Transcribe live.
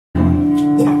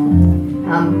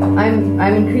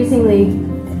I'm increasingly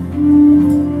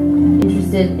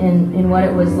interested in what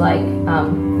it was like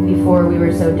before we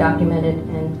were so documented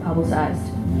and publicized.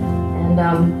 And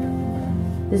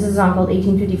this is a song called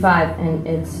 1855, and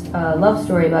it's a love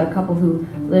story about a couple who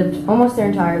lived almost their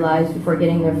entire lives before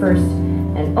getting their first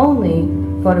and only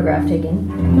photograph taken.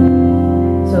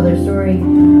 So their story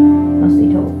must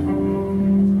be told.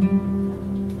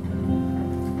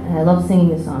 And I love singing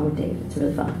this song with Dave. It's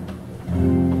really fun.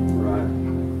 Right.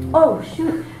 Oh,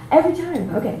 shoot. Every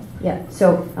time. Okay. Yeah.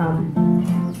 So,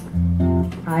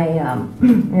 I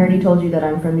already told you that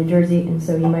I'm from New Jersey, and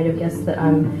so you might have guessed that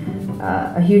I'm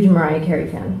a huge Mariah Carey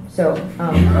fan. So,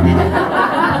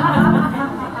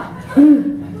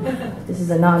 this is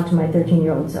a nod to my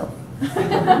 13-year-old self.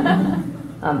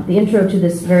 The intro to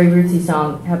this very rootsy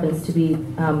song happens to be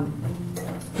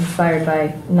inspired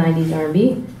by 90s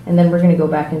R&B, and then we're going to go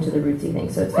back into the rootsy thing.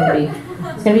 So it's going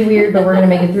to be weird, but we're going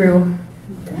to make it through.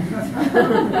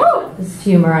 This is to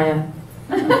you, Mariah.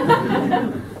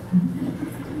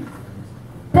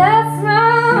 That's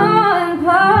my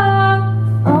pa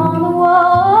on the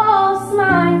wall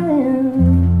smiling,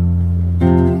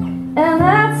 and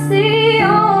that's the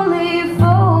only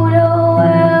photo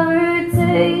ever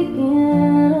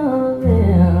taken of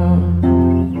him.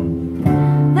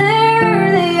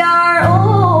 There they are,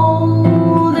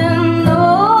 old, and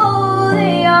though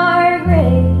they are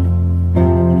gray,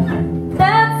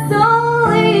 that's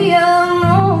only a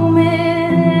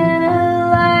moment in a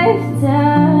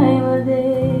lifetime of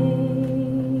days.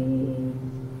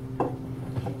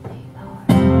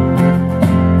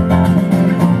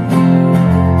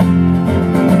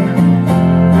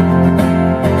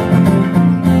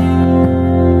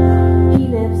 He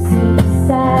left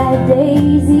seaside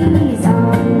daisies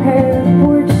on her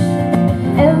porch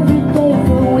every day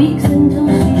for weeks until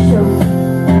she showed.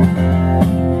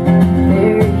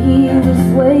 There he was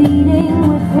waiting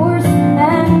with horse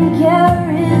and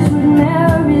carriage. Would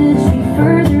marriage be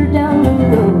further down the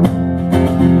road?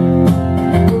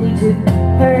 Well, he took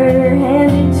her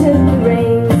hand, he took the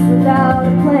reins without a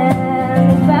plan.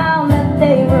 He found that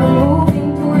they were moving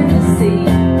toward the sea.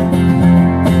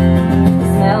 The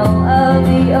smell of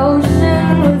the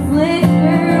ocean was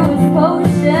liquor, was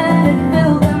potion. It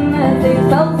filled them as they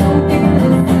felt so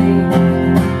fearlessly.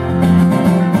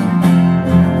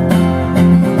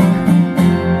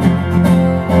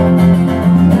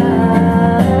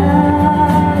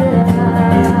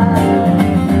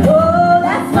 Oh,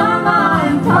 that's Mama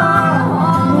and Pa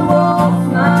on the wall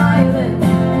smiling,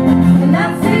 and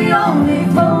that's the only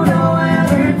photo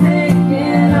ever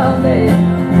taken of it.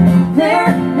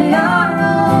 There they are,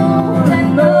 old, and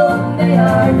though they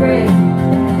are great,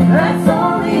 that's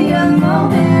only a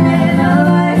moment in a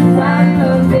lifetime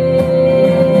of days.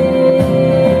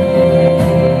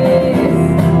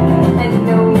 And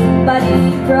nobody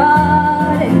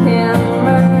brought a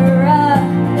camera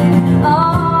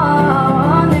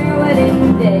on their wedding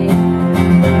day.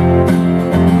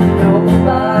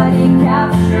 Nobody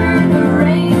captured the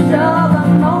range of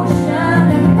emotion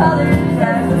and colors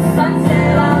as the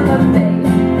sunset on the bay.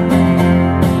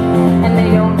 And they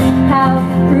don't have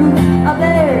proof of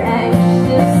their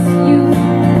anxious youth,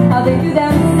 how they do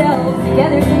themselves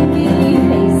together can keep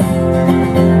pace.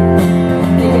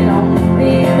 They can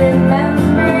only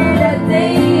remember that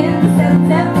day in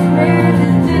September, the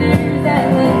jitters and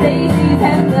the daisies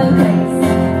and the lace.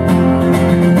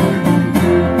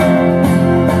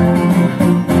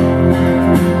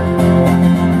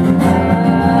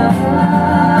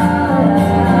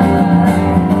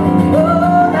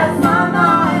 Oh, that's Mama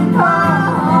and Pa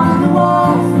on the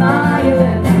wall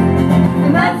smiling,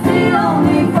 and that's the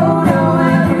only photo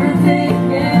ever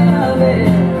taken of it.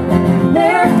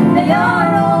 There they are,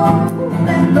 old,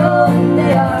 and though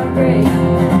they are great,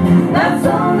 that's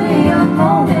only a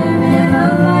moment in a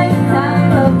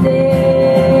lifetime of days.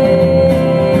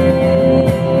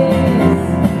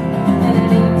 And in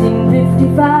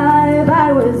 1855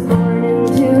 I was born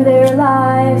into their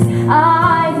lives,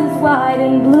 eyes as wide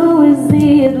and blue as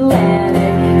the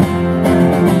Atlantic.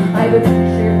 I would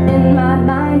picture in my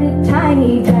mind a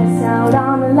tiny dress out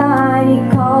on the line. He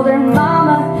called her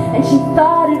Mama, and she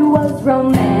thought it was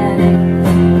romantic.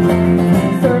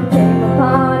 Storm came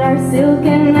upon our silk,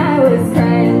 and I was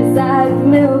crying inside the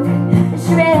milk. And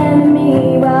she ran to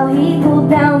me while he pulled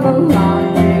down the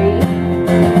laundry.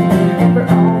 And for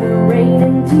all the rain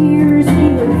and tears, we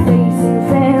were facing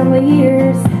family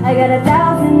years. I got 1,000